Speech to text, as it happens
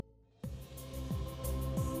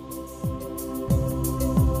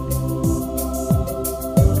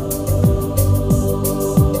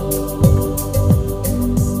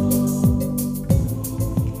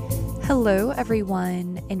Hello,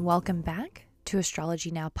 everyone, and welcome back to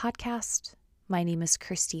Astrology Now podcast. My name is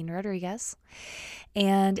Christine Rodriguez,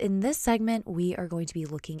 and in this segment, we are going to be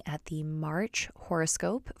looking at the March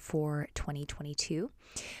horoscope for 2022.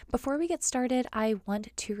 Before we get started, I want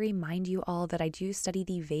to remind you all that I do study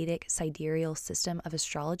the Vedic sidereal system of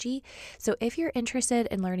astrology. So if you're interested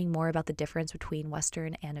in learning more about the difference between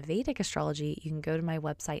Western and Vedic astrology, you can go to my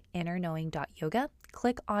website, innerknowing.yoga,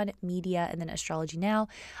 click on media and then astrology now.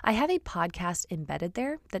 I have a podcast embedded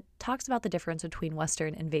there that talks about the difference between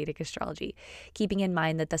Western and Vedic astrology, keeping in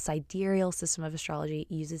mind that the sidereal system of astrology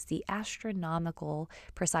uses the astronomical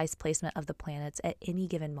precise placement of the planets at any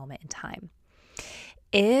given moment in time.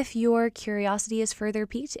 If your curiosity is further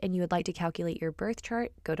piqued and you would like to calculate your birth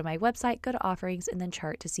chart, go to my website, go to offerings, and then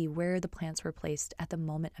chart to see where the planets were placed at the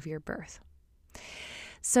moment of your birth.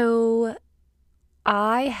 So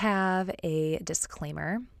I have a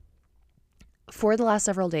disclaimer. For the last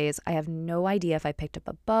several days, I have no idea if I picked up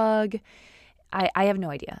a bug. I have no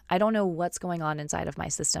idea. I don't know what's going on inside of my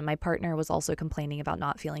system. My partner was also complaining about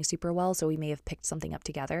not feeling super well, so we may have picked something up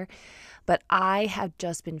together. But I have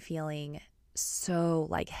just been feeling so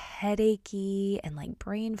headachy and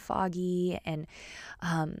brain foggy and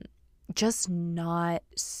just not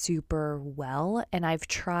super well. And I've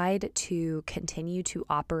tried to continue to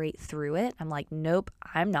operate through it. I'm like, nope,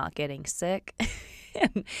 I'm not getting sick.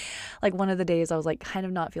 And one of the days I was kind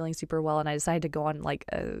of not feeling super well, and I decided to go on a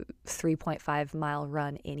 3.5 mile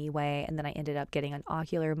run anyway. And then I ended up getting an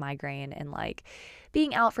ocular migraine and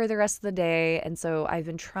being out for the rest of the day. And so I've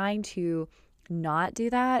been trying to not do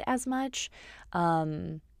that as much.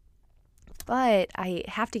 But I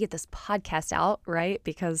have to get this podcast out, right?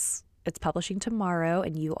 Because it's publishing tomorrow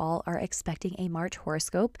and you all are expecting a March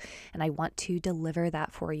horoscope, and I want to deliver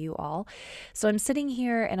that for you all. So I'm sitting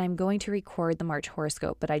here and I'm going to record the March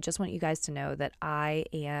horoscope, but I just want you guys to know that I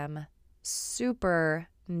am super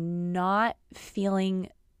not feeling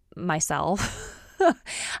myself.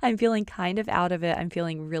 I'm feeling kind of out of it. I'm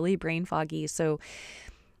feeling really brain foggy. So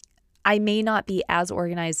I may not be as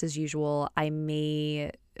organized as usual. I may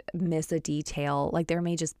miss a detail. There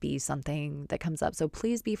may just be something that comes up. So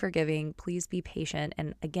please be forgiving. Please be patient.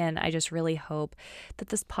 And again, I just really hope that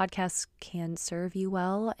this podcast can serve you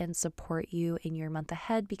well and support you in your month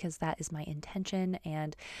ahead, because that is my intention.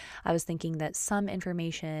 And I was thinking that some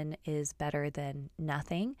information is better than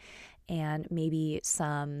nothing, and maybe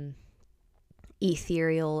some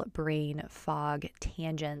ethereal brain fog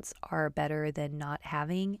tangents are better than not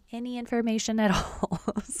having any information at all.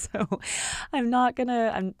 So I'm not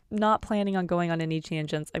planning on going on any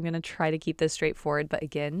tangents. I'm going to try to keep this straightforward. But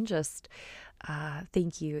again, just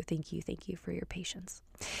thank you for your patience.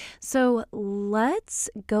 So let's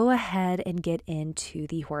go ahead and get into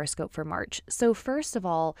the horoscope for March. So first of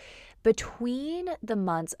all, between the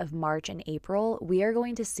months of March and April, we are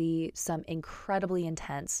going to see some incredibly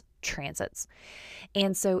intense transits.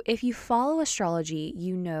 And so if you follow astrology,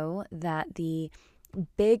 you know that the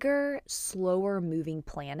bigger, slower moving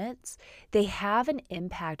planets, they have an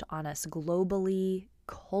impact on us globally,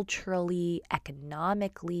 culturally,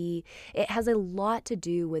 economically. It has a lot to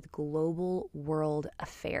do with global world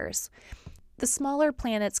affairs. The smaller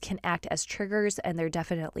planets can act as triggers, and they're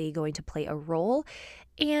definitely going to play a role.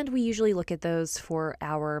 And we usually look at those for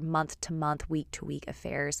our month-to-month, week-to-week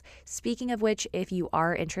affairs. Speaking of which, if you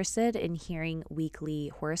are interested in hearing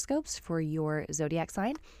weekly horoscopes for your zodiac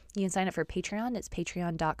sign, you can sign up for Patreon. It's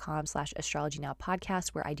patreon.com/astrologynowpodcast,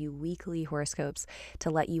 where I do weekly horoscopes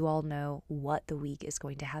to let you all know what the week is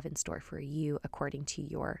going to have in store for you according to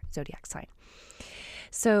your zodiac sign.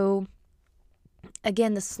 So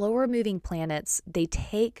again, the slower moving planets, they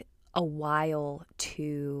take a while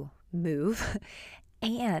to move,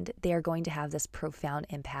 and they are going to have this profound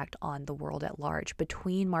impact on the world at large.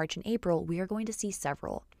 Between March and April, we are going to see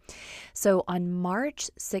several. So on March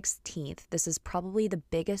 16th, this is probably the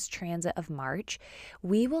biggest transit of March,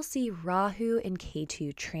 we will see Rahu and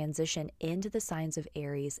Ketu transition into the signs of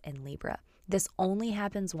Aries and Libra. This only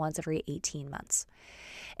happens once every 18 months.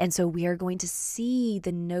 And so we are going to see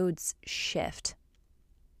the nodes shift.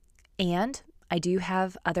 And I do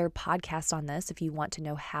have other podcasts on this if you want to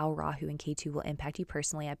know how Rahu and Ketu will impact you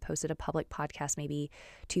personally. I posted a public podcast maybe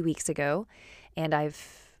 2 weeks ago, and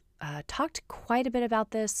I've talked quite a bit about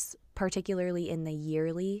this, particularly in the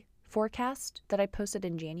yearly forecast that I posted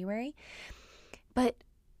in January. But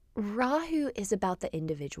Rahu is about the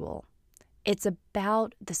individual. It's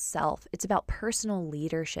about the self. It's about personal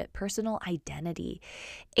leadership, personal identity.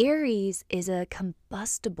 Aries is a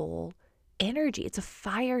combustible energy. It's a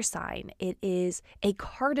fire sign. It is a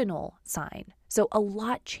cardinal sign. So a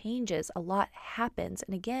lot changes, a lot happens.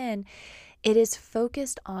 And again, It is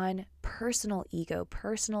focused on personal ego,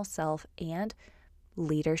 personal self, and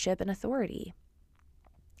leadership and authority.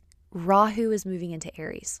 Rahu is moving into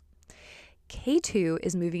Aries. Ketu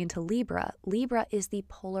is moving into Libra. Libra is the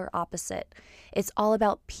polar opposite. It's all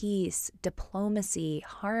about peace, diplomacy,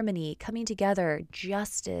 harmony, coming together,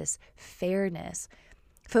 justice, fairness,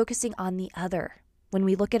 focusing on the other. When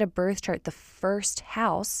we look at a birth chart, the first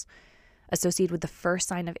house associated with the first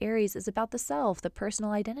sign of Aries is about the self, the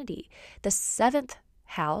personal identity. The seventh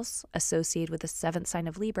house associated with the seventh sign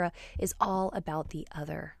of Libra is all about the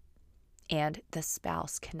other and the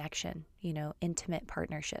spouse connection, intimate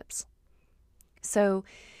partnerships. So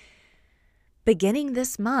beginning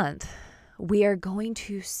this month, we are going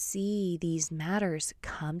to see these matters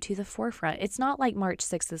come to the forefront. It's not like March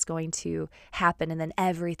 6th is going to happen and then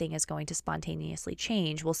everything is going to spontaneously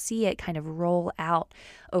change. We'll see it kind of roll out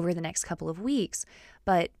over the next couple of weeks.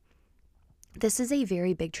 But this is a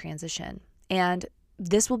very big transition, and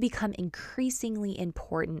this will become increasingly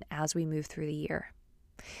important as we move through the year.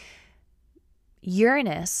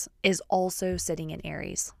 Uranus is also sitting in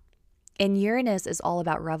Aries. And Uranus is all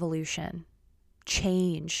about revolution,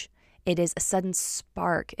 change. It is a sudden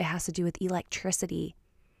spark. It has to do with electricity.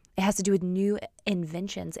 It has to do with new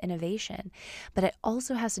inventions, innovation. But it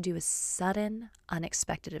also has to do with sudden,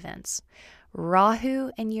 unexpected events.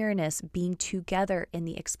 Rahu and Uranus being together in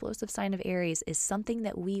the explosive sign of Aries is something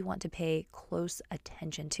that we want to pay close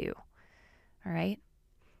attention to. All right?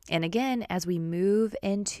 And again, as we move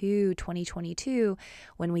into 2022,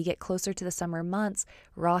 when we get closer to the summer months,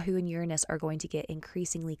 Rahu and Uranus are going to get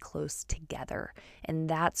increasingly close together. And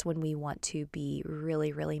that's when we want to be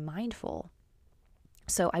really, really mindful.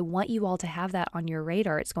 So I want you all to have that on your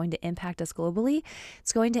radar. It's going to impact us globally.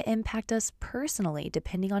 It's going to impact us personally,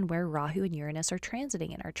 depending on where Rahu and Uranus are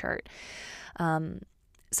transiting in our chart.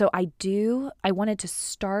 So I wanted to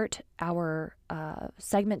start our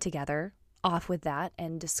segment together off with that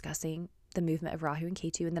and discussing the movement of Rahu and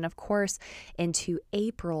Ketu. And then, of course, into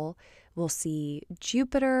April, we'll see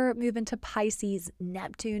Jupiter move into Pisces,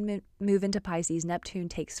 Neptune move into Pisces. Neptune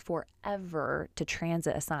takes forever to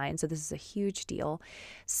transit a sign, so this is a huge deal.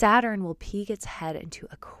 Saturn will peek its head into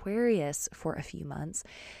Aquarius for a few months.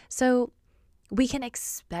 So we can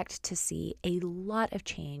expect to see a lot of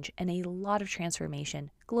change and a lot of transformation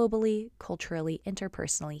globally, culturally,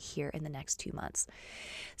 interpersonally here in the next 2 months.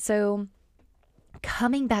 So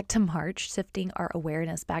coming back to March, shifting our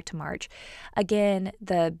awareness back to March, again,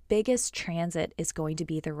 the biggest transit is going to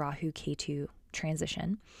be the Rahu-Ketu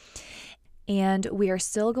transition. And we are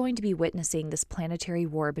still going to be witnessing this planetary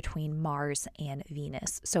war between Mars and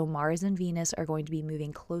Venus. So Mars and Venus are going to be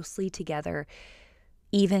moving closely together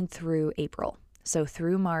even through April. So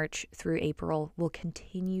through March, through April, we'll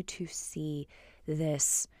continue to see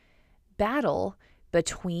this battle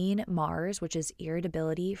between Mars, which is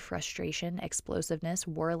irritability, frustration, explosiveness,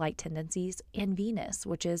 warlike tendencies, and Venus,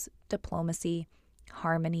 which is diplomacy,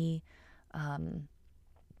 harmony,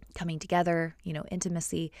 coming together,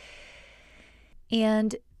 intimacy.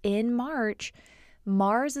 And in March,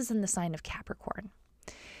 Mars is in the sign of Capricorn.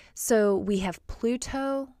 So we have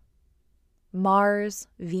Pluto, Mars,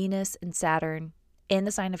 Venus, and Saturn in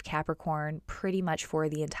the sign of Capricorn pretty much for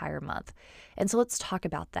the entire month. And so let's talk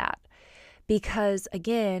about that. Because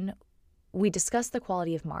again, we discussed the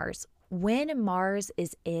quality of Mars. When Mars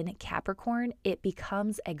is in Capricorn, it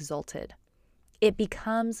becomes exalted. It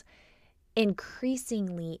becomes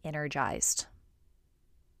increasingly energized.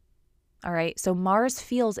 All right, so Mars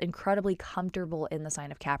feels incredibly comfortable in the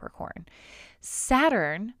sign of Capricorn.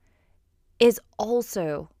 Saturn is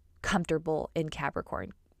also comfortable in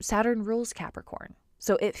Capricorn. Saturn rules Capricorn,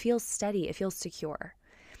 so it feels steady, it feels secure.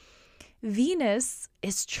 Venus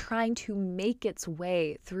is trying to make its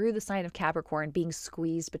way through the sign of Capricorn, being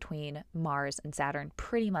squeezed between Mars and Saturn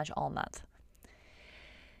pretty much all month.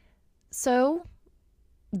 So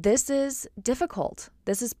this is difficult.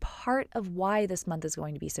 This is part of why this month is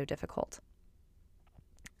going to be so difficult.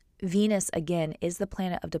 Venus, again, is the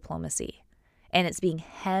planet of diplomacy, and it's being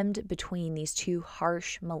hemmed between these two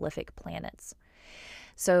harsh, malefic planets.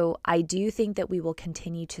 So I do think that we will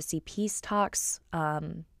continue to see peace talks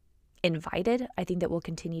invited. I think that we'll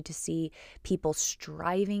continue to see people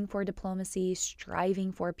striving for diplomacy,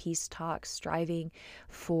 striving for peace talks, striving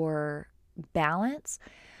for balance.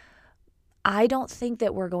 I don't think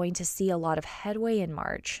that we're going to see a lot of headway in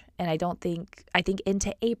March. And I think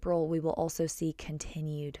into April, we will also see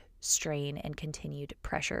continued strain and continued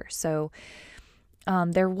pressure. So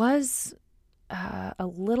there was a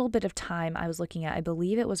little bit of time I was looking at, I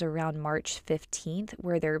believe it was around March 15th,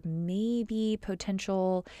 where there may be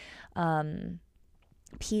potential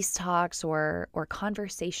peace talks or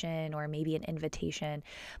conversation or maybe an invitation.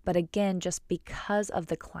 But again, just because of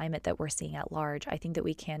the climate that we're seeing at large, I think that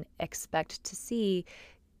we can expect to see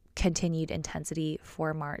continued intensity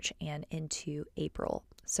for March and into April.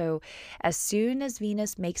 So as soon as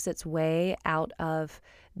Venus makes its way out of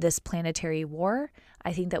this planetary war,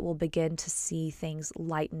 I think that we'll begin to see things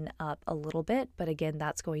lighten up a little bit. But again,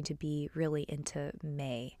 that's going to be really into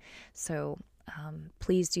May. So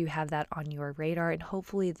please do have that on your radar. And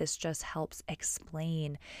hopefully this just helps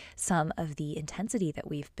explain some of the intensity that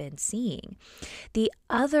we've been seeing. The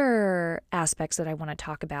other aspects that I want to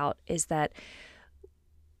talk about is that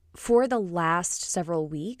for the last several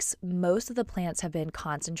weeks, most of the planets have been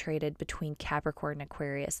concentrated between Capricorn and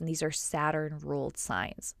Aquarius, and these are Saturn-ruled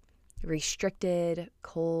signs. Restricted,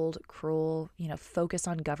 cold, cruel, focus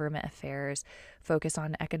on government affairs, focus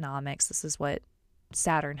on economics. This is what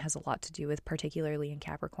Saturn has a lot to do with, particularly in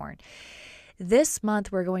Capricorn. This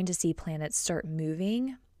month, we're going to see planets start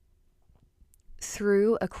moving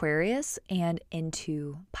through Aquarius and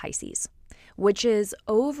into Pisces, which is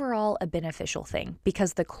overall a beneficial thing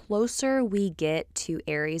because the closer we get to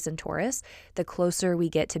Aries and Taurus, the closer we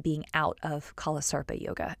get to being out of Kalasarpa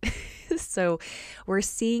yoga. So we're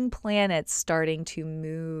seeing planets starting to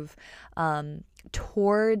move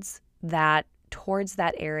towards that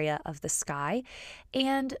area of the sky.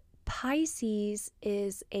 And Pisces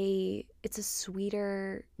is it's a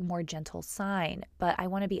sweeter, more gentle sign. But I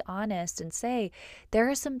want to be honest and say there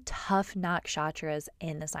are some tough nakshatras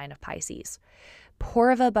in the sign of Pisces.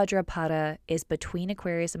 Purva Bhadrapada is between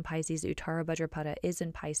Aquarius and Pisces. Uttara Bhadrapada is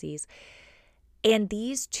in Pisces. And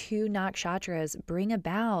these two nakshatras bring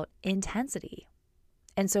about intensity.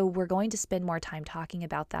 And so we're going to spend more time talking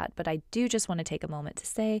about that. But I do just want to take a moment to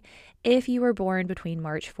say, if you were born between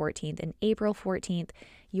March 14th and April 14th,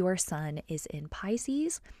 your sun is in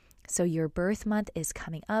Pisces. So your birth month is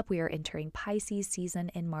coming up. We are entering Pisces season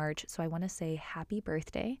in March. So I want to say happy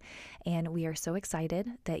birthday. And we are so excited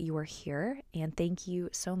that you are here. And thank you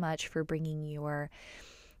so much for bringing your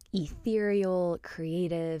ethereal,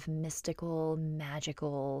 creative, mystical,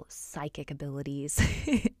 magical, psychic abilities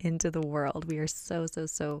into the world. We are so, so,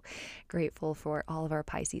 so grateful for all of our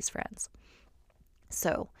Pisces friends.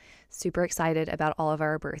 So super excited about all of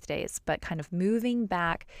our birthdays, but kind of moving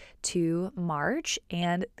back to March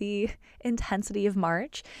and the intensity of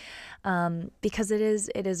March, because it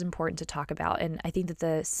is important to talk about. And I think that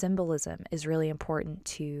the symbolism is really important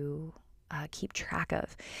to keep track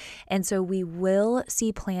of. And so we will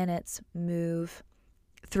see planets move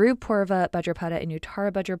through Purva Bhadrapada and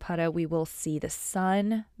Uttara Bhadrapada. We will see the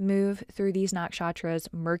sun move through these nakshatras.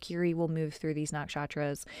 Mercury will move through these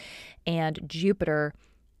nakshatras. And Jupiter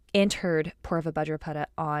entered Purva Bhadrapada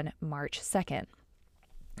on March 2nd.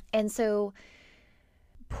 And so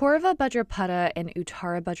Purva Bhadrapada and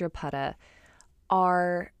Uttara Bhadrapada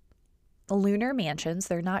are lunar mansions.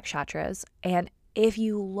 They're nakshatras. And if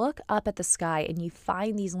you look up at the sky and you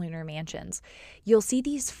find these lunar mansions, you'll see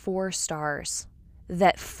these 4 stars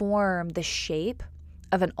that form the shape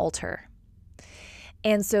of an altar.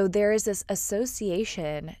 And so there is this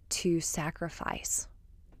association to sacrifice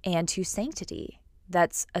and to sanctity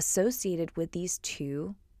that's associated with these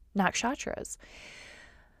 2 nakshatras.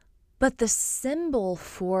 But the symbol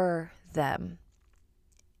for them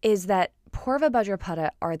is that Purva Bhadrapada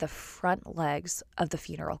are the front legs of the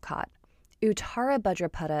funeral cot. Uttara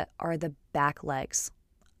Bhadrapada are the back legs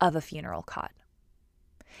of a funeral cot.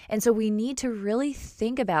 And so we need to really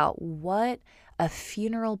think about what a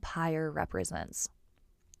funeral pyre represents.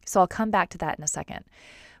 So I'll come back to that in a second.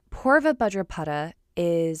 Purva Bhadrapada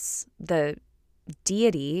is the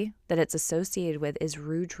deity that it's associated with is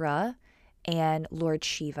Rudra and Lord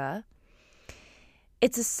Shiva.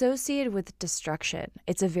 It's associated with destruction.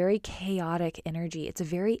 It's a very chaotic energy. It's a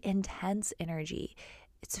very intense energy.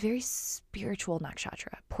 It's a very spiritual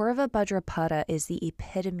nakshatra. Purva Bhadrapada is the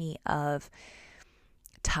epitome of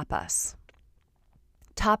tapas.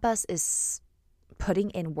 Tapas is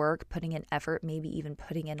putting in work, putting in effort, maybe even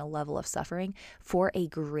putting in a level of suffering for a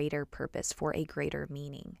greater purpose, for a greater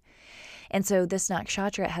meaning. And so this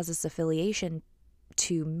nakshatra has this affiliation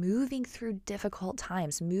to moving through difficult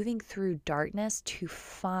times, moving through darkness to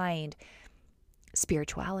find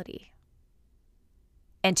spirituality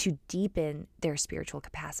and to deepen their spiritual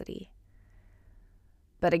capacity.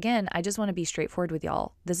 But again, I just want to be straightforward with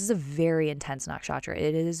y'all. This is a very intense nakshatra.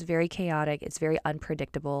 It is very chaotic. It's very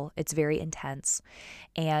unpredictable. It's very intense.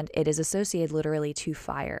 And it is associated literally to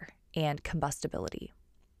fire and combustibility.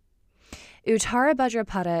 Uttara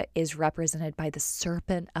Bhadrapada is represented by the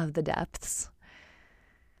serpent of the depths.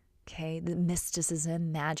 Okay, the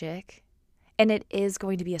mysticism, magic. And it is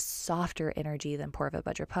going to be a softer energy than Purva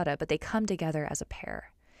Bhadrapada, but they come together as a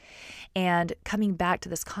pair. And coming back to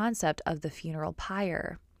this concept of the funeral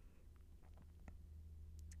pyre,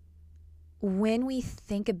 when we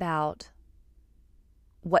think about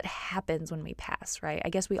what happens when we pass, right? I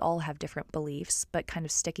guess we all have different beliefs, but kind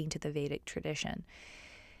of sticking to the Vedic tradition,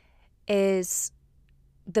 is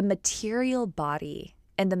the material body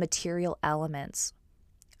and the material elements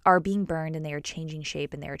are being burned and they are changing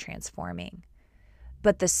shape and they are transforming.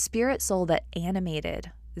 But the spirit soul that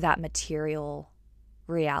animated that material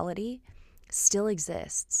reality still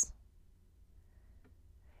exists.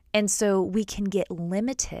 And so we can get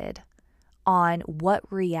limited on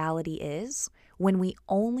what reality is when we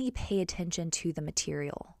only pay attention to the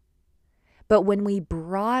material. But when we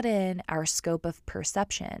broaden our scope of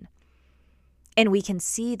perception and we can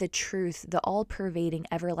see the truth, the all-pervading,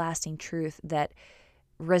 everlasting truth that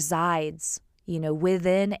resides,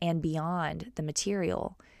 within and beyond the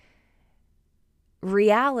material,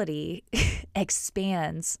 reality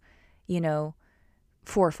expands,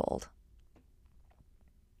 fourfold.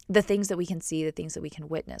 The things that we can see, the things that we can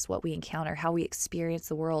witness, what we encounter, how we experience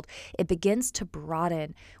the world, it begins to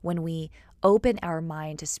broaden when we open our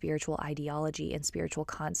mind to spiritual ideology and spiritual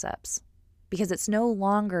concepts. Because it's no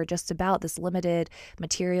longer just about this limited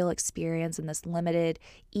material experience and this limited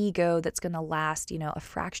ego that's going to last, a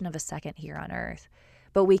fraction of a second here on earth.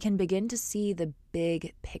 But we can begin to see the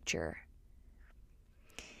big picture.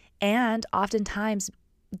 And oftentimes,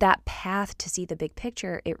 that path to see the big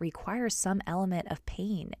picture, it requires some element of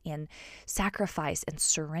pain and sacrifice and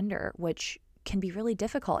surrender, which can be really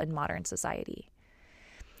difficult in modern society.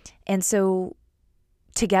 And so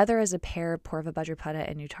together as a pair, Purva Bhadrapada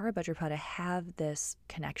and Uttara Bhadrapada have this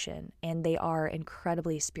connection, and they are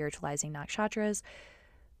incredibly spiritualizing nakshatras.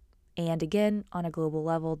 And again, on a global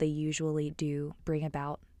level, they usually do bring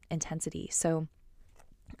about intensity. So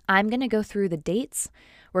I'm going to go through the dates.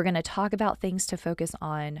 We're going to talk about things to focus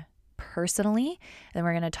on personally, and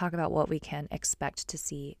we're going to talk about what we can expect to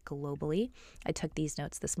see globally. I took these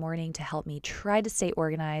notes this morning to help me try to stay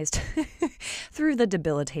organized through the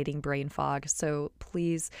debilitating brain fog. So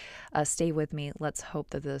please stay with me. Let's hope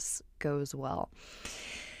that this goes well.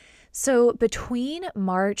 So between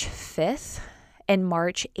March 5th and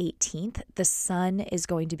March 18th, the sun is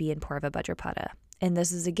going to be in Purva Bhadrapada. And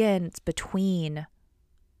this is, again, it's between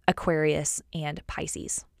Aquarius and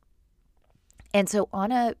Pisces. And so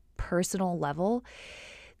on a personal level,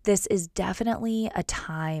 this is definitely a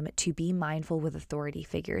time to be mindful with authority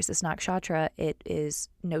figures. This nakshatra, it is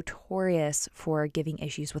notorious for giving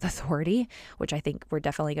issues with authority, which I think we're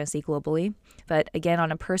definitely going to see globally. But again,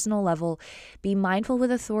 on a personal level, be mindful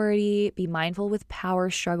with authority, be mindful with power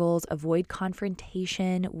struggles, avoid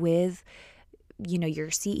confrontation with your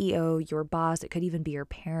CEO, your boss. It could even be your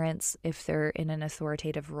parents if they're in an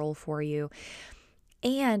authoritative role for you.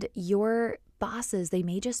 And your bosses, they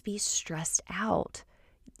may just be stressed out.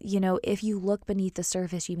 If you look beneath the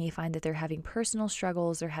surface, you may find that they're having personal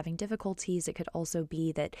struggles, they're having difficulties. It could also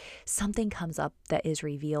be that something comes up that is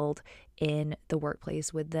revealed in the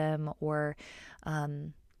workplace with them, or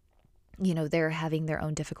they're having their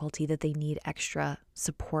own difficulty that they need extra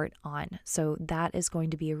support on. So that is going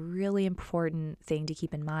to be a really important thing to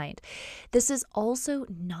keep in mind. This is also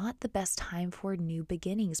not the best time for new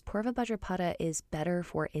beginnings. Purva Bhadrapada is better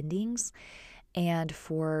for endings and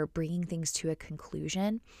for bringing things to a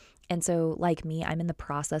conclusion. And so, like me, I'm in the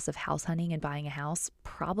process of house hunting and buying a house.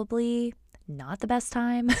 Probably not the best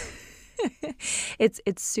time.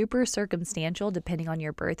 It's super circumstantial depending on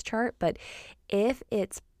your birth chart, but if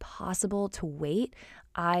it's possible to wait,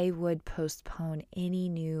 I would postpone any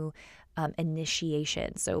new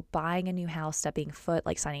initiation. So buying a new house, stepping foot,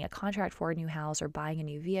 like signing a contract for a new house, or buying a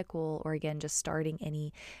new vehicle, or again, just starting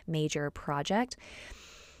any major project.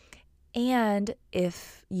 And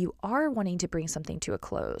if you are wanting to bring something to a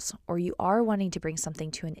close, or you are wanting to bring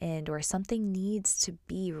something to an end, or something needs to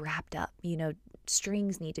be wrapped up,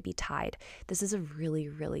 strings need to be tied, this is a really,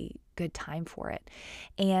 really good time for it.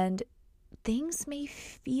 And things may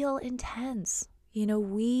feel intense.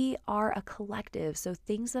 We are a collective, so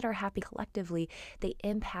things that are happening collectively, they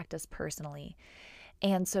impact us personally.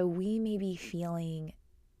 And so we may be feeling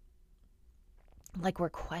like we're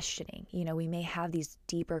questioning, we may have these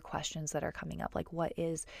deeper questions that are coming up, like what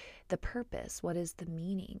is the purpose? What is the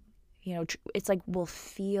meaning? It's like we'll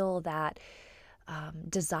feel that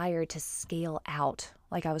desire to scale out,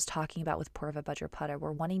 like I was talking about with Purva Bhadrapada.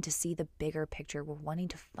 We're wanting to see the bigger picture. We're wanting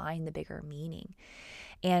to find the bigger meaning.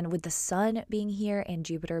 And with the sun being here and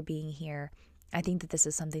Jupiter being here, I think that this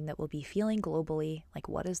is something that we'll be feeling globally, like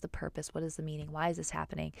what is the purpose? What is the meaning? Why is this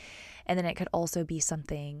happening? And then it could also be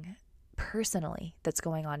something personally that's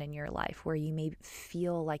going on in your life where you may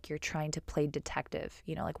feel like you're trying to play detective.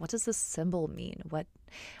 Like, what does this symbol mean?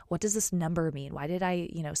 What does this number mean? Why did I,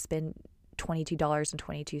 spend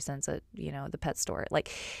 $22.22 at, the pet store?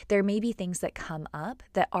 Like, there may be things that come up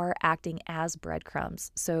that are acting as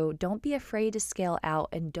breadcrumbs. So don't be afraid to scale out,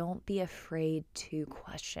 and don't be afraid to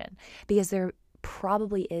question, because there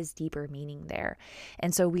probably is deeper meaning there.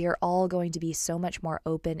 And so we are all going to be so much more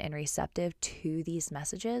open and receptive to these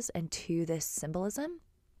messages and to this symbolism.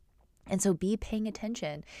 And so be paying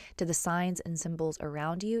attention to the signs and symbols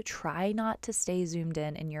around you. Try not to stay zoomed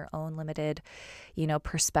in your own limited,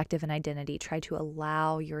 perspective and identity. Try to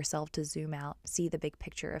allow yourself to zoom out, see the big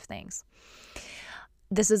picture of things.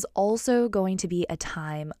 This is also going to be a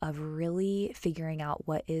time of really figuring out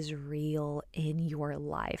what is real in your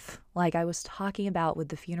life. Like I was talking about with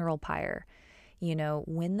the funeral pyre,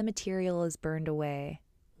 when the material is burned away,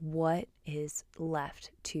 what is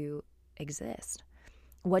left to exist?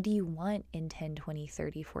 What do you want in 10, 20,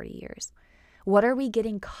 30, 40 years? What are we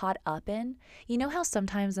getting caught up in? You know how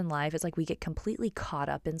sometimes in life it's like we get completely caught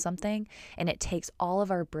up in something and it takes all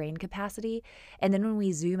of our brain capacity. And then when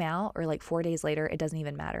we zoom out, or like 4 days later, it doesn't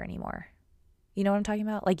even matter anymore. You know what I'm talking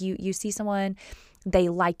about? Like you see someone, they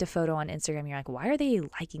liked a photo on Instagram. You're like, why are they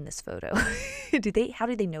liking this photo? How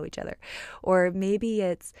do they know each other? Or maybe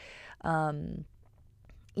it's,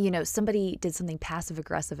 somebody did something passive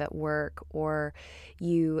aggressive at work, or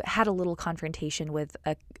you had a little confrontation with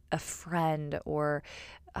a friend or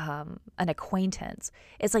an acquaintance.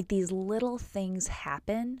 It's like these little things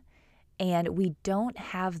happen and we don't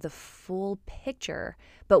have the full picture,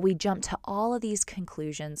 but we jump to all of these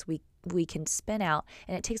conclusions we can spin out,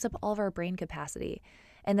 and it takes up all of our brain capacity.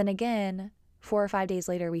 And then again, 4 or 5 days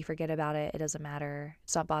later, we forget about it. It doesn't matter.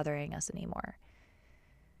 It's not bothering us anymore.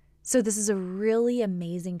 So this is a really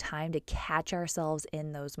amazing time to catch ourselves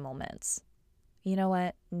in those moments. You know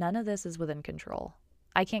what? None of this is within control.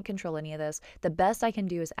 I can't control any of this. The best I can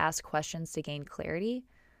do is ask questions to gain clarity.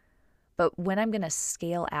 But when I'm going to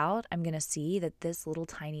scale out, I'm going to see that this little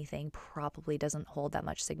tiny thing probably doesn't hold that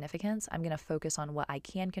much significance. I'm going to focus on what I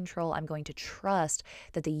can control. I'm going to trust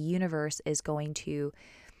that the universe is going to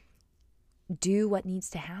do what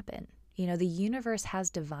needs to happen. The universe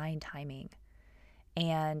has divine timing.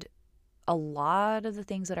 And a lot of the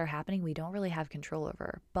things that are happening, we don't really have control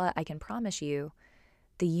over. But I can promise you,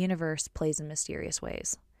 the universe plays in mysterious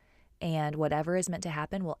ways. And whatever is meant to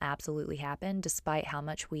happen will absolutely happen, despite how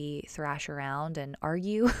much we thrash around and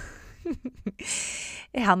argue,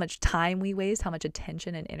 how much time we waste, how much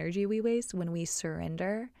attention and energy we waste. When we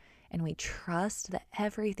surrender and we trust that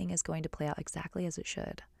everything is going to play out exactly as it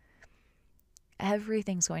should,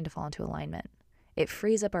 everything's going to fall into alignment. It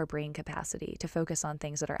frees up our brain capacity to focus on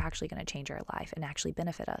things that are actually going to change our life and actually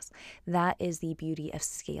benefit us. That is the beauty of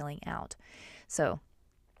scaling out. So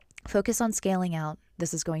focus on scaling out.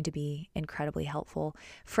 This is going to be incredibly helpful.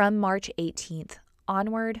 From March 18th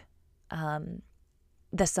onward,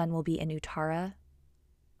 the sun will be in Uttara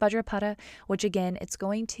Bhadrapada, which again, it's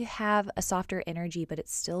going to have a softer energy, but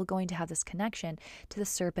it's still going to have this connection to the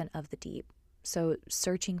serpent of the deep. So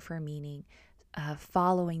searching for meaning,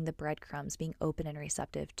 following the breadcrumbs, being open and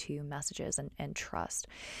receptive to messages and trust.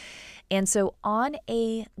 And so on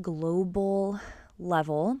a global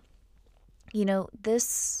level,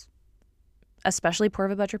 this, especially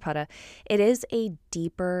Purva Bhadrapada, it is a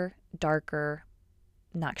deeper, darker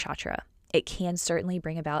nakshatra. It can certainly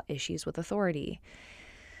bring about issues with authority.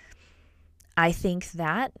 I think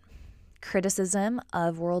that criticism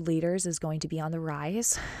of world leaders is going to be on the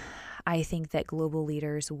rise. I think that global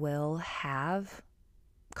leaders will have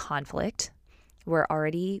conflict. We're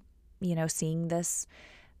already, seeing this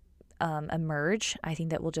emerge. I think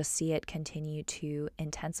that we'll just see it continue to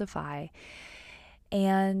intensify.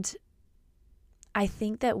 And I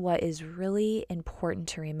think that what is really important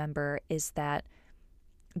to remember is that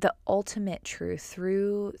the ultimate truth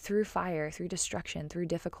through fire, through destruction, through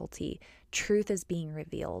difficulty, truth is being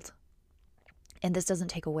revealed. And this doesn't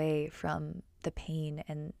take away from the pain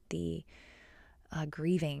and the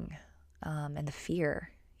grieving and the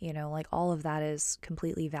fear. Like all of that is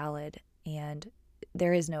completely valid, and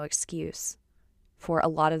there is no excuse for a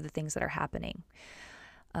lot of the things that are happening.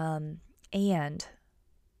 And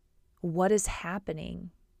what is happening,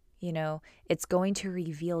 it's going to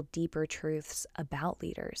reveal deeper truths about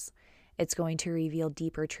leaders. It's going to reveal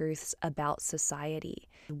deeper truths about society.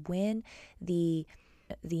 When the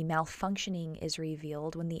malfunctioning is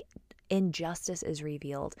revealed, when the injustice is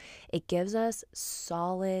revealed, it gives us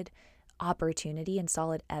solid opportunity and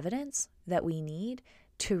solid evidence that we need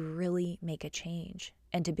to really make a change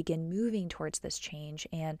and to begin moving towards this change.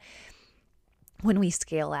 And when we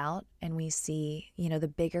scale out and we see, the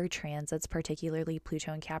bigger transits, particularly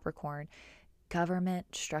Pluto and Capricorn, government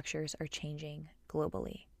structures are changing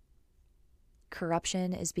globally.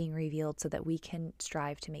 Corruption is being revealed so that we can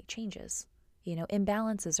strive to make changes.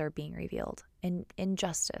 Imbalances are being revealed, and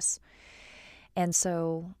injustice. And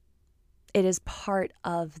so it is part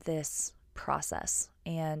of this process,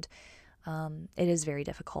 and it is very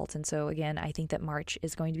difficult. And so again, I think that March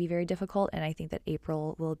is going to be very difficult, and I think that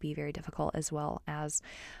April will be very difficult as well, as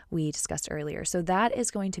we discussed earlier. So that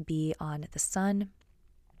is going to be on the sun.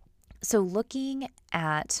 So looking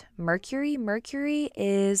at Mercury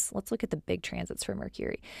is, let's look at the big transits for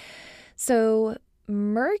Mercury. So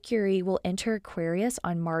Mercury will enter Aquarius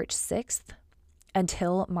on March 6th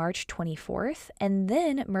until March 24th. And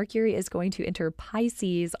then Mercury is going to enter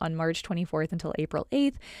Pisces on March 24th until April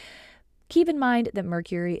 8th. Keep in mind that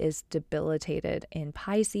Mercury is debilitated in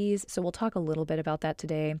Pisces. So we'll talk a little bit about that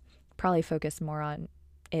today. Probably focus more on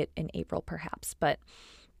it in April perhaps. But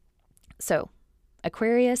so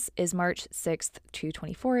Aquarius is March 6th to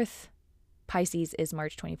 24th. Pisces is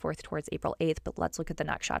March 24th towards April 8th. But let's look at the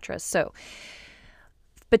nakshatras. So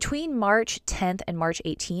between March 10th and March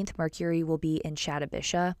 18th, Mercury will be in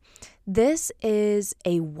Shatabisha. This is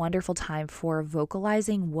a wonderful time for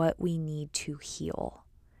vocalizing what we need to heal.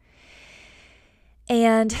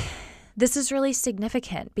 And this is really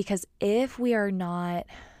significant because if we are not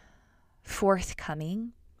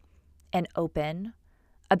forthcoming and open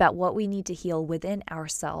about what we need to heal within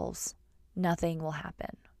ourselves, nothing will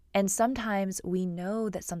happen. And sometimes we know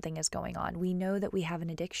that something is going on. We know that we have an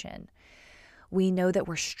addiction. We know that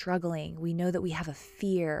we're struggling. We know that we have a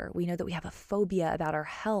fear. We know that we have a phobia about our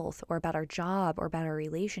health or about our job or about our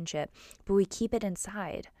relationship, but we keep it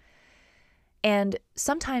inside. And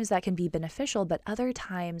sometimes that can be beneficial, but other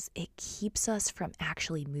times it keeps us from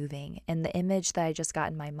actually moving. And the image that I just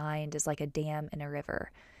got in my mind is like a dam in a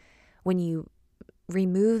river. When you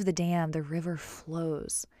remove the dam, the river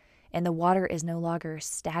flows and the water is no longer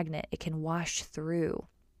stagnant. It can wash through.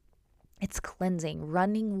 It's cleansing.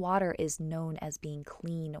 Running water is known as being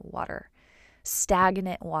clean water.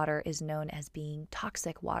 Stagnant water is known as being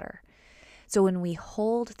toxic water. So when we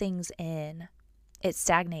hold things in, it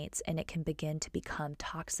stagnates and it can begin to become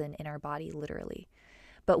toxin in our body, literally.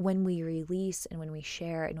 But when we release and when we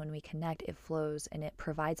share and when we connect, it flows and it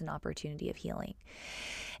provides an opportunity of healing.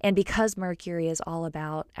 And because Mercury is all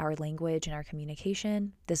about our language and our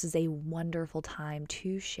communication, this is a wonderful time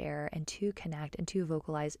to share and to connect and to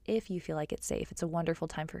vocalize if you feel like it's safe. It's a wonderful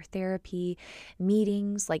time for therapy,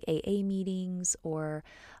 meetings like AA meetings or,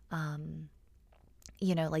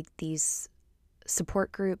 like these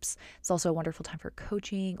support groups. It's also a wonderful time for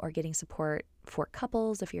coaching or getting support for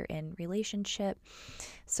couples if you're in relationship.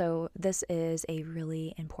 So this is a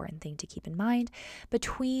really important thing to keep in mind.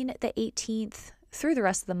 Between the 18th through the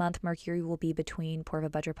rest of the month, Mercury will be between Purva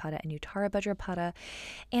Bhadrapada and Uttara Bhadrapada.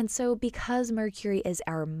 And so because Mercury is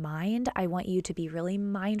our mind, I want you to be really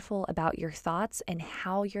mindful about your thoughts and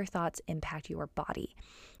how your thoughts impact your body.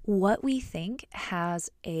 What we think has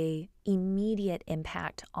an immediate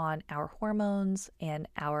impact on our hormones and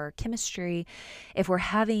our chemistry. If we're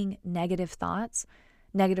having negative thoughts,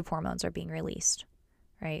 negative hormones are being released,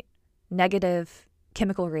 right? Negative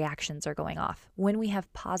chemical reactions are going off. When we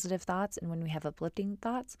have positive thoughts and when we have uplifting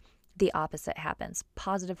thoughts, the opposite happens.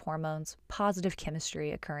 Positive hormones, positive chemistry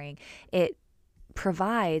occurring. It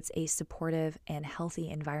provides a supportive and healthy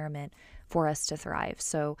environment for us to thrive.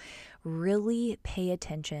 So really pay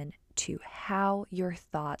attention to how your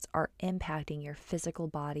thoughts are impacting your physical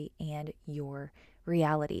body and your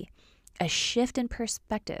reality. A shift in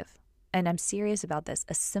perspective, and I'm serious about this,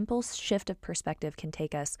 a simple shift of perspective can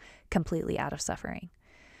take us completely out of suffering.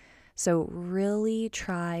 So really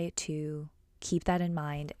try to keep that in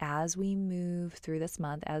mind as we move through this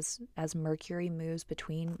month, as Mercury moves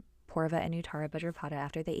between Purva and Uttara Bhadrapada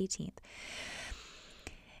after the 18th.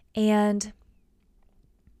 And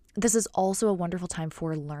this is also a wonderful time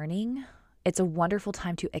for learning. It's a wonderful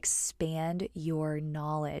time to expand your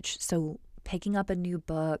knowledge. So picking up a new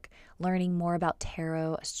book, learning more about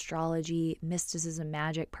tarot, astrology, mysticism,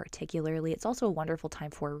 magic particularly. It's also a wonderful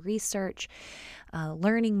time for research,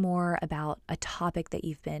 learning more about a topic that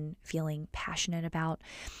you've been feeling passionate about.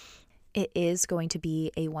 It is going to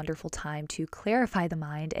be a wonderful time to clarify the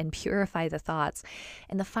mind and purify the thoughts.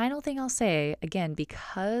 And the final thing I'll say, again,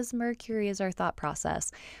 because Mercury is our thought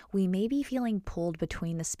process, we may be feeling pulled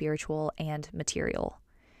between the spiritual and material.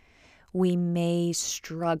 We may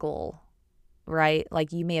struggle, right?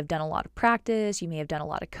 Like you may have done a lot of practice, you may have done a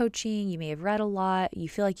lot of coaching, you may have read a lot, you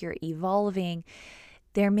feel like you're evolving.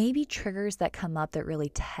 There may be triggers that come up that really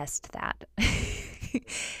test that.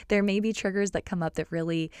 There may be triggers that come up that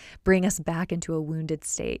really bring us back into a wounded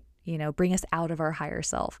state, bring us out of our higher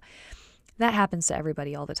self. That happens to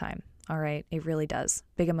everybody all the time. All right. It really does.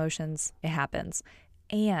 Big emotions, it happens.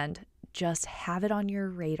 And just have it on your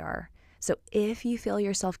radar. So if you feel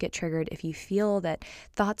yourself get triggered, if you feel that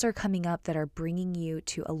thoughts are coming up that are bringing you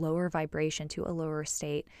to a lower vibration, to a lower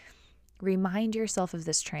state, remind yourself of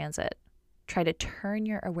this transit. Try to turn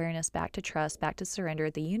your awareness back to trust, back to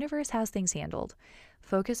surrender. The universe has things handled.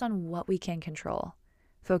 Focus on what we can control.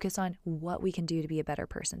 Focus on what we can do to be a better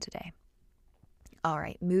person today. All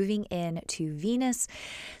right, moving in to Venus.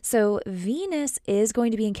 So Venus is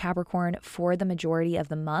going to be in Capricorn for the majority of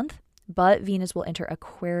the month, but Venus will enter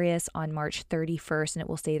Aquarius on March 31st, and it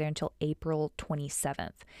will stay there until April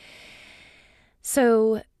 27th.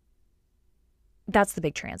 So that's the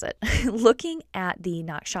big transit. Looking at the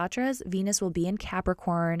nakshatras, Venus will be in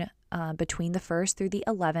Capricorn between the 1st through the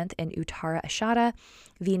 11th in Uttara Ashada.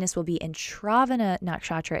 Venus will be in Shravana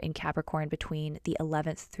Nakshatra in Capricorn between the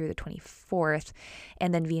 11th through the 24th.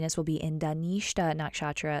 And then Venus will be in Dhanishta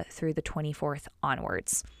Nakshatra through the 24th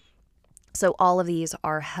onwards. So all of these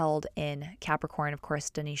are held in Capricorn. Of course,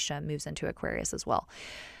 Dhanishta moves into Aquarius as well.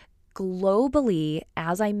 Globally,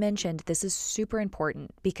 as I mentioned, this is super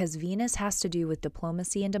important because Venus has to do with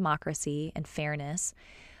diplomacy and democracy and fairness,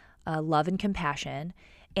 love and compassion,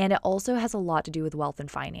 and it also has a lot to do with wealth and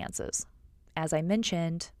finances. As I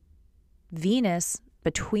mentioned, Venus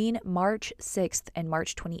between March 6th and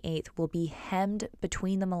March 28th will be hemmed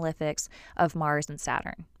between the malefics of Mars and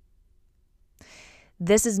Saturn.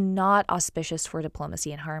 This is not auspicious for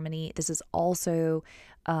diplomacy and harmony. This is also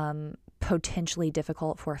potentially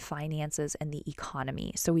difficult for finances and the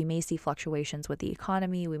economy. So we may see fluctuations with the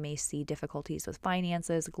economy. We may see difficulties with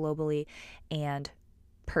finances globally and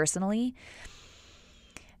personally.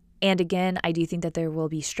 And again, I do think that there will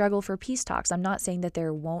be struggle for peace talks. I'm not saying that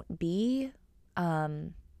there won't be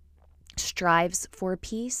strives for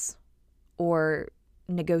peace or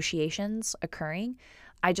negotiations occurring.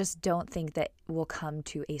 I just don't think that we'll come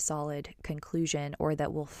to a solid conclusion or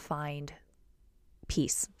that we'll find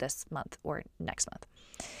peace this month or next month.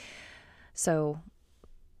 So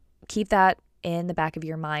keep that in the back of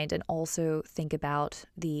your mind and also think about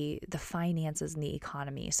the finances and the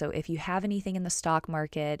economy. So if you have anything in the stock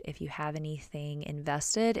market, if you have anything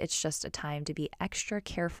invested, it's just a time to be extra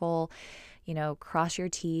careful, cross your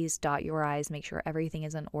T's, dot your I's, make sure everything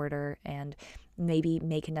is in order, and maybe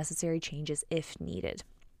make necessary changes if needed.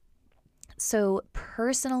 So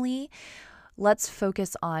personally, let's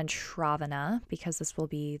focus on Shravana because this will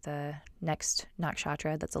be the next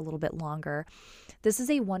nakshatra that's a little bit longer. This is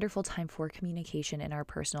a wonderful time for communication in our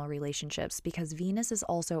personal relationships because Venus is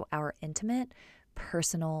also our intimate,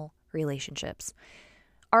 personal relationships.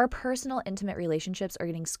 Our personal, intimate relationships are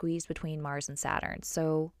getting squeezed between Mars and Saturn.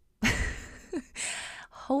 So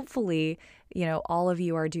hopefully, all of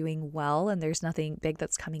you are doing well and there's nothing big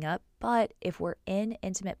that's coming up. But if we're in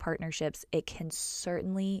intimate partnerships, it can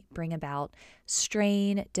certainly bring about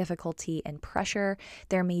strain, difficulty, and pressure.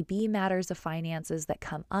 There may be matters of finances that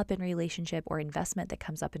come up in relationship or investment that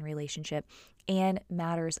comes up in relationship and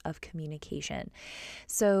matters of communication.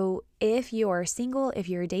 So if you're single, if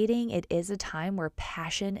you're dating, it is a time where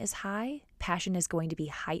passion is high. Passion is going to be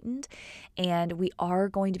heightened, and we are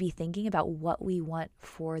going to be thinking about what we want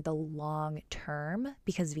for the long term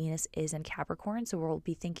because Venus is in Capricorn. So we'll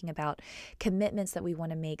be thinking about commitments that we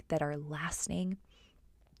want to make that are lasting.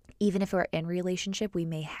 Even if we're in relationship, we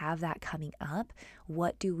may have that coming up.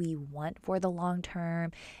 What do we want for the long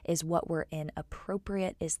term? Is what we're in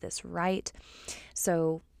appropriate? Is this right?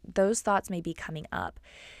 So those thoughts may be coming up.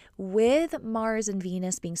 With Mars and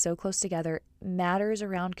Venus being so close together, matters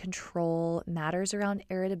around control, matters around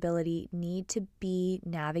irritability need to be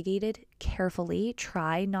navigated carefully.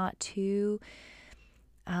 Try not to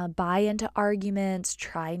buy into arguments.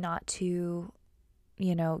 Try not to,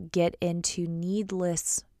 get into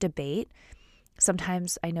needless debate.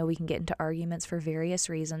 Sometimes I know we can get into arguments for various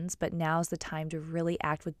reasons, but now's the time to really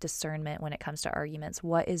act with discernment when it comes to arguments.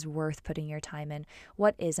 What is worth putting your time in?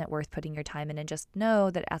 What isn't worth putting your time in? And just know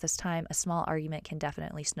that at this time, a small argument can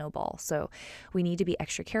definitely snowball. So we need to be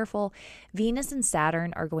extra careful. Venus and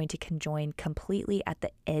Saturn are going to conjoin completely at the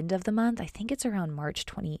end of the month. I think it's around March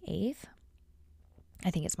 28th. I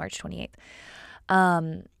think it's March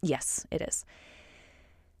 28th. Yes, it is.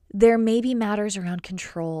 There may be matters around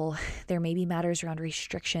control. There may be matters around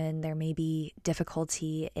restriction. There may be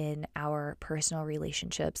difficulty in our personal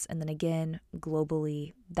relationships. And then again,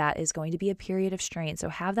 globally, that is going to be a period of strain. So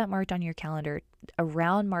have that marked on your calendar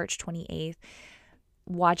around March 28th.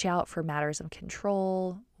 Watch out for matters of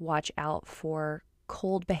control. Watch out for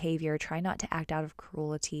cold behavior. Try not to act out of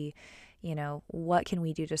cruelty. What can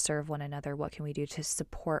we do to serve one another? What can we do to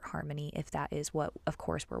support harmony if that is what, of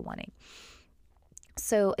course, we're wanting?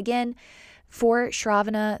 So again, for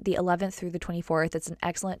Shravana, the 11th through the 24th, it's an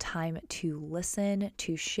excellent time to listen,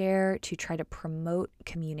 to share, to try to promote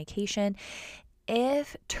communication.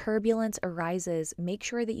 If turbulence arises, make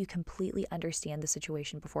sure that you completely understand the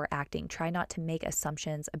situation before acting. Try not to make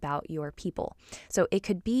assumptions about your people. So it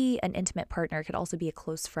could be an intimate partner, it could also be a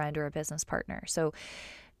close friend or a business partner. So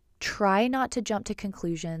try not to jump to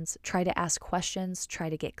conclusions, try to ask questions, try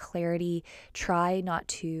to get clarity, try not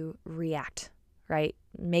to react, right?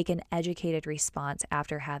 Make an educated response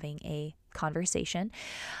after having a conversation.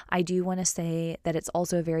 I do want to say that it's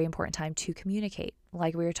also a very important time to communicate.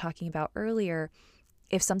 Like we were talking about earlier,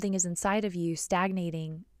 if something is inside of you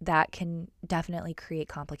stagnating, that can definitely create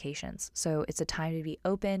complications. So it's a time to be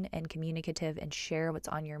open and communicative and share what's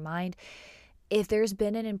on your mind. If there's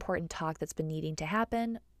been an important talk that's been needing to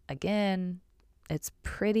happen, again, it's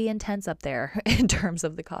pretty intense up there in terms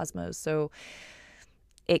of the cosmos. So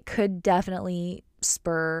it could definitely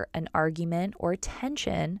spur an argument or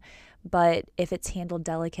tension, but if it's handled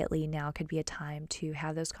delicately, now could be a time to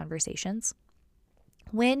have those conversations.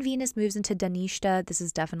 When Venus moves into Dhanishta, this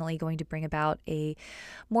is definitely going to bring about a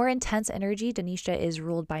more intense energy. Dhanishta is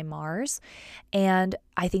ruled by Mars, and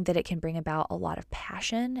I think that it can bring about a lot of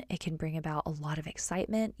passion. It can bring about a lot of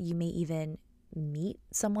excitement. You may even meet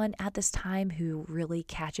someone at this time who really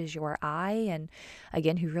catches your eye and,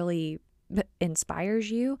 again, who really inspires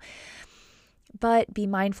you. But be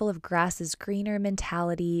mindful of grass is greener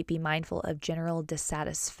mentality, be mindful of general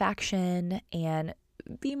dissatisfaction, and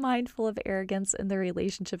be mindful of arrogance in the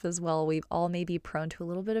relationship as well. We all may be prone to a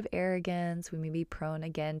little bit of arrogance. We may be prone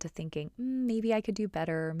again to thinking, maybe I could do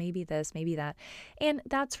better, maybe this, maybe that. And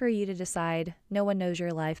that's for you to decide. No one knows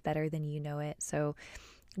your life better than you know it. So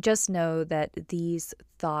just know that these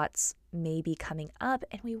thoughts may be coming up,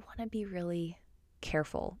 and we want to be really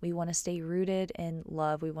careful. We want to stay rooted in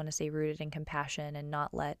love. We want to stay rooted in compassion and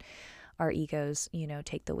not let our egos,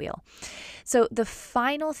 take the wheel. So the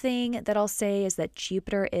final thing that I'll say is that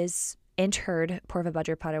Jupiter is entered Purva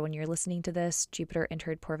Bhadrapada. When you're listening to this, Jupiter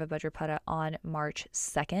entered Purva Bhadrapada on March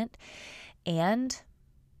 2nd. And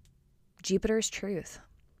Jupiter is truth.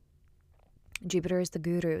 Jupiter is the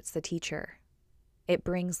guru. It's the teacher. It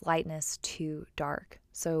brings lightness to dark.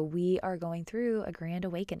 So we are going through a grand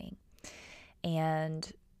awakening.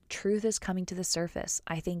 And truth is coming to the surface.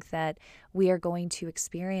 I think that we are going to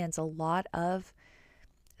experience a lot of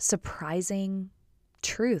surprising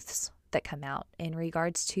truths that come out in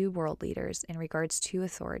regards to world leaders, in regards to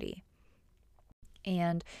authority.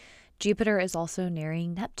 And Jupiter is also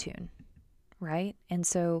nearing Neptune, right? And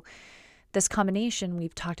so this combination,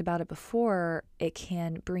 we've talked about it before, it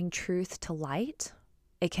can bring truth to light.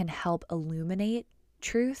 It can help illuminate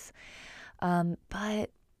truth. But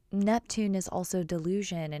Neptune is also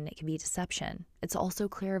delusion, and it can be deception. It's also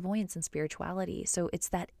clairvoyance and spirituality. So it's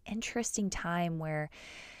that interesting time where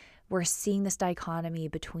we're seeing this dichotomy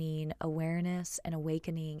between awareness and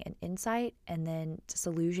awakening and insight, and then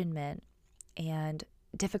disillusionment and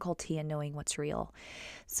difficulty in knowing what's real.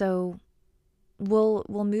 So we'll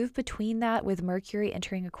move between that with Mercury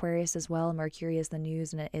entering Aquarius as well. Mercury is the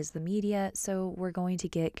news and it is the media. So we're going to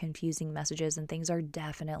get confusing messages, and things are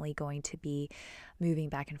definitely going to be moving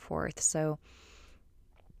back and forth. So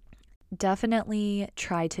definitely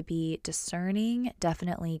try to be discerning,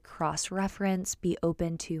 definitely cross-reference, be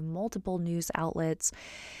open to multiple news outlets,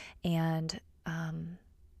 and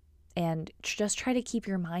just try to keep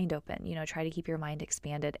your mind open, try to keep your mind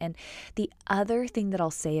expanded. And the other thing that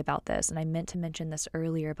I'll say about this, and I meant to mention this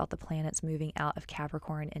earlier about the planets moving out of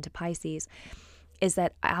Capricorn into Pisces, is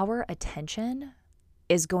that our attention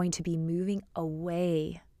is going to be moving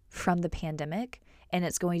away from the pandemic, and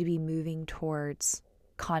it's going to be moving towards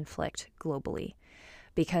conflict globally,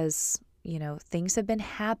 because things have been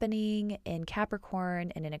happening in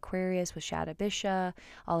Capricorn and in Aquarius with Shadabisha,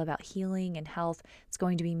 all about healing and health. It's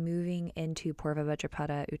going to be moving into Purva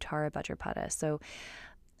Bhadrapada, Uttara Bhadrapada. So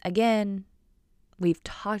again, we've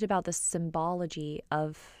talked about the symbology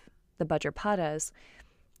of the Bhadrapadas.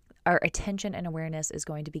 Our attention and awareness is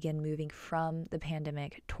going to begin moving from the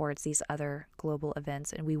pandemic towards these other global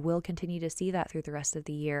events, and we will continue to see that through the rest of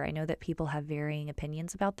the year. I know that people have varying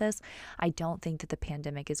opinions about this. I don't think that the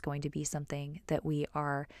pandemic is going to be something that we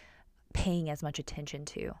are paying as much attention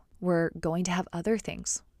to. We're going to have other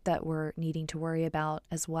things that we're needing to worry about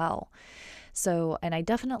as well. So, and I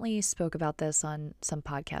definitely spoke about this on some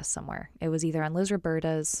podcast somewhere. It was either on Liz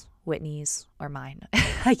Roberta's, Whitney's, or mine.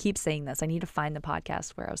 I keep saying this. I need to find the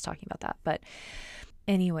podcast where I was talking about that. But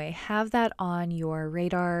Anyway, have that on your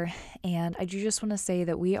radar. And I do just want to say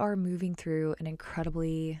that we are moving through an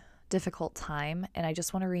incredibly difficult time. And I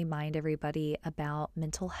just want to remind everybody about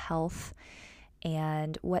mental health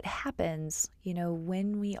and what happens,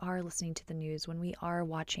 when we are listening to the news, when we are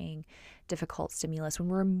watching difficult stimulus, when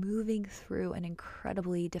we're moving through an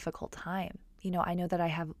incredibly difficult time. I know that I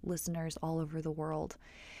have listeners all over the world.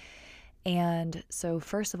 And so,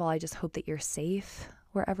 first of all, I just hope that you're safe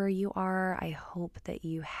wherever you are. I hope that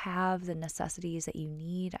you have the necessities that you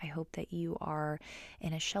need. I hope that you are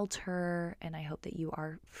in a shelter, and I hope that you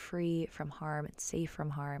are free from harm and safe from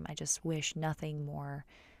harm. I just wish nothing more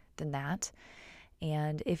than that.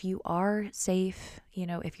 And if you are safe,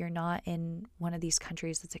 if you're not in one of these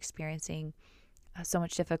countries that's experiencing so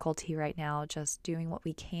much difficulty right now, just doing what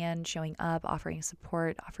we can, showing up, offering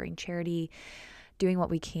support, offering charity, doing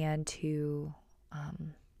what we can to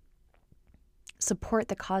support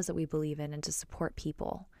the cause that we believe in and to support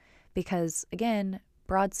people. Because again,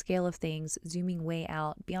 broad scale of things, zooming way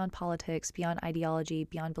out, beyond politics, beyond ideology,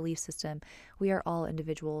 beyond belief system, we are all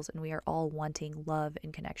individuals and we are all wanting love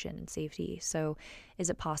and connection and safety. So is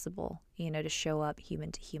it possible, to show up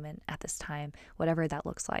human to human at this time, whatever that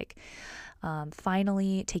looks like?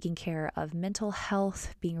 Finally, taking care of mental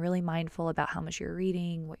health, being really mindful about how much you're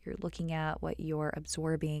reading, what you're looking at, what you're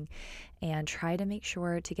absorbing, and try to make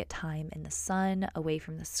sure to get time in the sun, away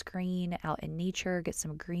from the screen, out in nature, get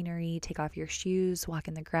some greenery, take off your shoes, walk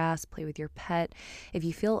in the grass, play with your pet. If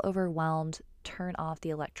you feel overwhelmed, turn off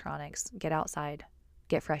the electronics, get outside,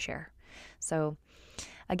 get fresh air. So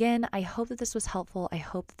again, I hope that this was helpful. I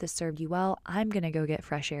hope that this served you well. I'm going to go get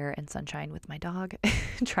fresh air and sunshine with my dog,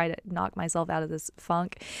 try to knock myself out of this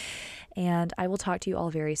funk. And I will talk to you all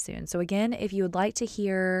very soon. So again, if you would like to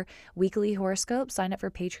hear weekly horoscopes, sign up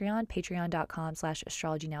for Patreon,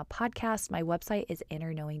 patreon.com/astrologyNowPodcast. My website is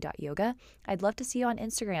innerknowing.yoga. I'd love to see you on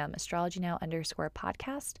Instagram,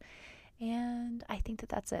 astrologynow_podcast. And I think that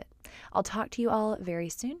that's it. I'll talk to you all very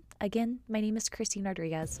soon. Again, my name is Christine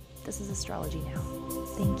Rodriguez. This is Astrology Now.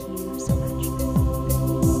 Thank you so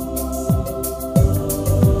much.